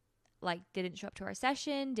me. Like, didn't show up to our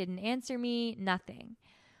session, didn't answer me, nothing.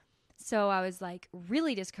 So I was like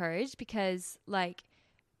really discouraged because, like,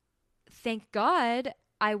 thank God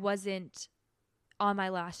I wasn't on my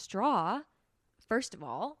last straw, first of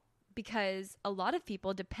all, because a lot of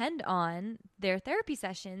people depend on their therapy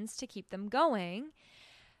sessions to keep them going.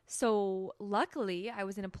 So luckily I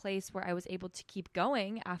was in a place where I was able to keep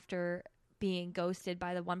going after being ghosted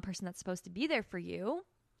by the one person that's supposed to be there for you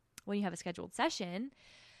when you have a scheduled session.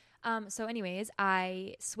 So anyways,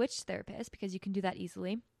 I switched therapists because you can do that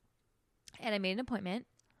easily. And I made an appointment,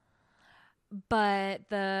 but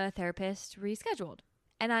the therapist rescheduled.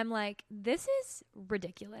 And I'm like, this is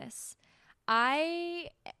ridiculous. I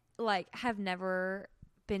have never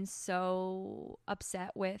been so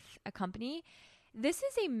upset with a company. This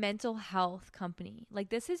is a mental health company. Like,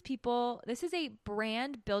 this is a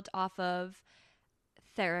brand built off of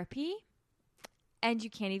therapy, and you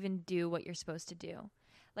can't even do what you're supposed to do.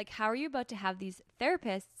 Like, how are you about to have these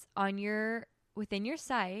therapists within your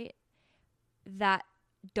site that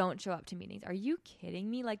don't show up to meetings? Are you kidding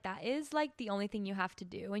me? Like, that is like the only thing you have to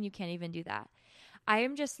do, and you can't even do that. I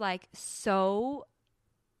am just like so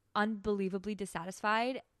unbelievably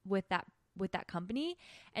dissatisfied with that with that company.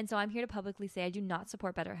 And so I'm here to publicly say I do not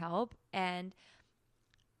support BetterHelp. And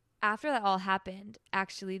after that all happened,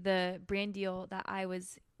 actually, the brand deal that I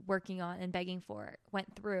was working on and begging for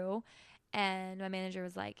went through. And my manager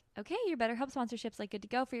was like, okay, your BetterHelp sponsorship's like good to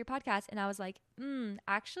go for your podcast. And I was like,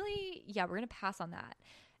 actually, yeah, we're going to pass on that.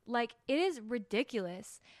 Like, it is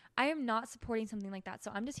ridiculous. I am not supporting something like that.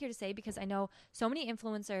 So I'm just here to say, because I know so many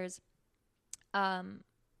influencers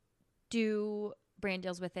do brand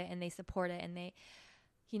deals with it and they support it and they,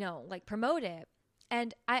 like promote it.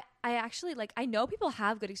 And I actually, like, I know people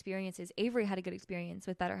have good experiences. Avery had a good experience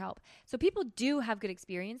with BetterHelp. So people do have good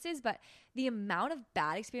experiences, but the amount of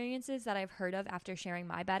bad experiences that I've heard of after sharing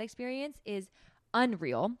my bad experience is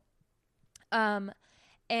unreal.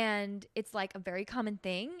 And it's like a very common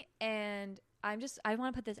thing. And I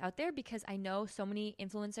want to put this out there because I know so many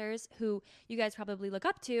influencers who you guys probably look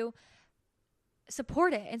up to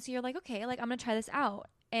support it. And so you're like, okay, like, I'm going to try this out.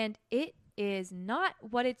 And it is not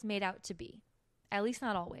what it's made out to be. At least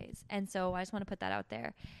not always. And so I just want to put that out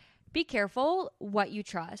there. Be careful what you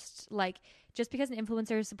trust. Like, just because an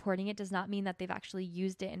influencer is supporting it does not mean that they've actually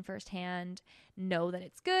used it in firsthand. Know that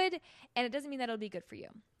it's good. And it doesn't mean that it'll be good for you.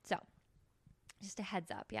 So just a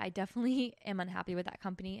heads up. Yeah, I definitely am unhappy with that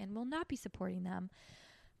company and will not be supporting them.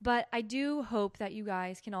 But I do hope that you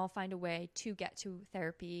guys can all find a way to get to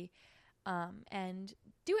therapy and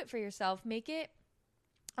do it for yourself. Make it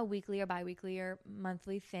a weekly or bi-weekly or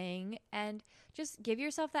monthly thing, and just give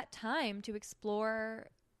yourself that time to explore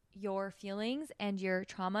your feelings and your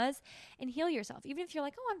traumas and heal yourself. Even if you're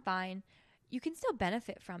like, oh, I'm fine, you can still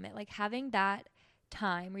benefit from it. Like, having that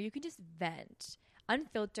time where you can just vent,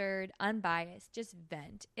 unfiltered, unbiased, just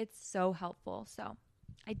vent. It's so helpful. So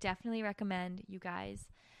I definitely recommend you guys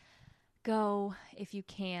go, if you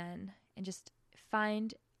can, and just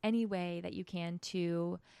find any way that you can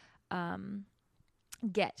to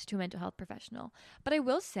get to a mental health professional. But I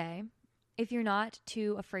will say, if you're not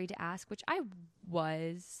too afraid to ask, which I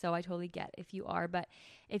was, so I totally get if you are, but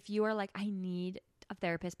if you are like, I need a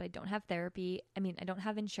therapist, but I don't have therapy, I don't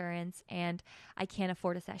have insurance and I can't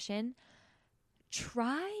afford a session,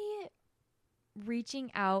 try reaching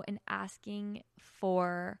out and asking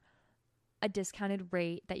for a discounted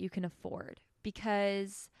rate that you can afford.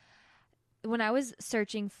 Because when I was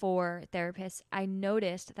searching for therapists, I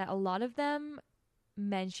noticed that a lot of them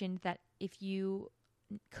mentioned that if you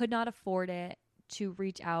could not afford it, to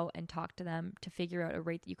reach out and talk to them to figure out a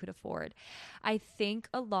rate that you could afford. I think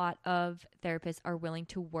a lot of therapists are willing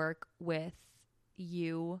to work with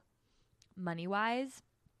you money-wise.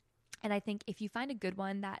 And I think if you find a good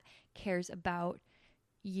one that cares about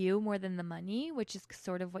you more than the money, which is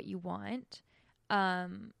sort of what you want,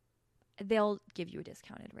 they'll give you a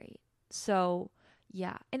discounted rate. So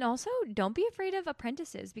yeah. And also, don't be afraid of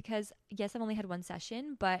apprentices, because yes, I've only had one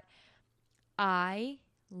session, but I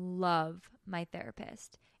love my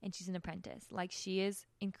therapist and she's an apprentice. Like, she is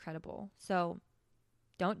incredible. So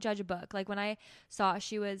don't judge a book. Like, when I saw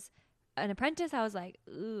she was an apprentice, I was like,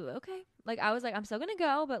 ooh, okay. Like, I was like, I'm still going to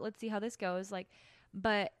go, but let's see how this goes. Like,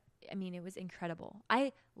 but it was incredible.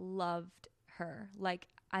 I loved her. Like,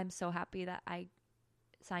 I'm so happy that I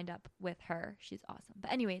signed up with her. She's awesome.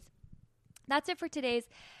 But anyways, that's it for today's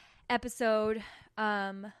episode.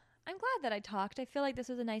 I'm glad that I talked. I feel like this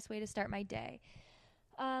was a nice way to start my day.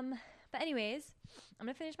 But anyways, I'm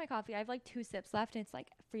going to finish my coffee. I have like 2 sips left and it's like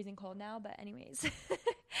freezing cold now. But anyways,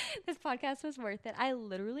 this podcast was worth it. I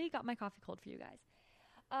literally got my coffee cold for you guys.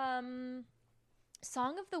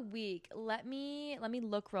 Song of the week. Let me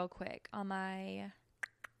look real quick on my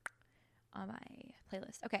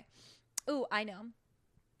playlist. Okay. Ooh, I know.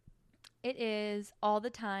 It is All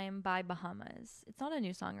the Time by Bahamas. It's not a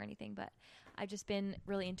new song or anything, but I've just been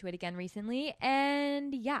really into it again recently.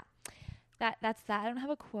 And yeah, that's that. I don't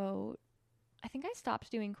have a quote. I think I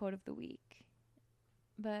stopped doing quote of the week.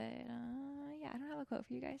 But yeah, I don't have a quote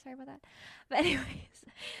for you guys. Sorry about that. But anyways,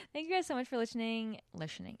 thank you guys so much for listening.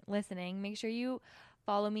 Make sure you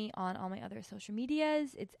follow me on all my other social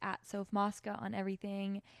medias. It's at Soph Mosca on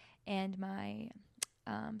everything. And my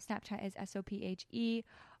Snapchat is SOPHERRR.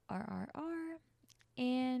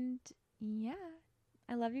 And yeah,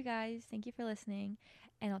 I love you guys. Thank you for listening.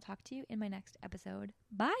 And I'll talk to you in my next episode.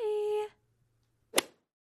 Bye.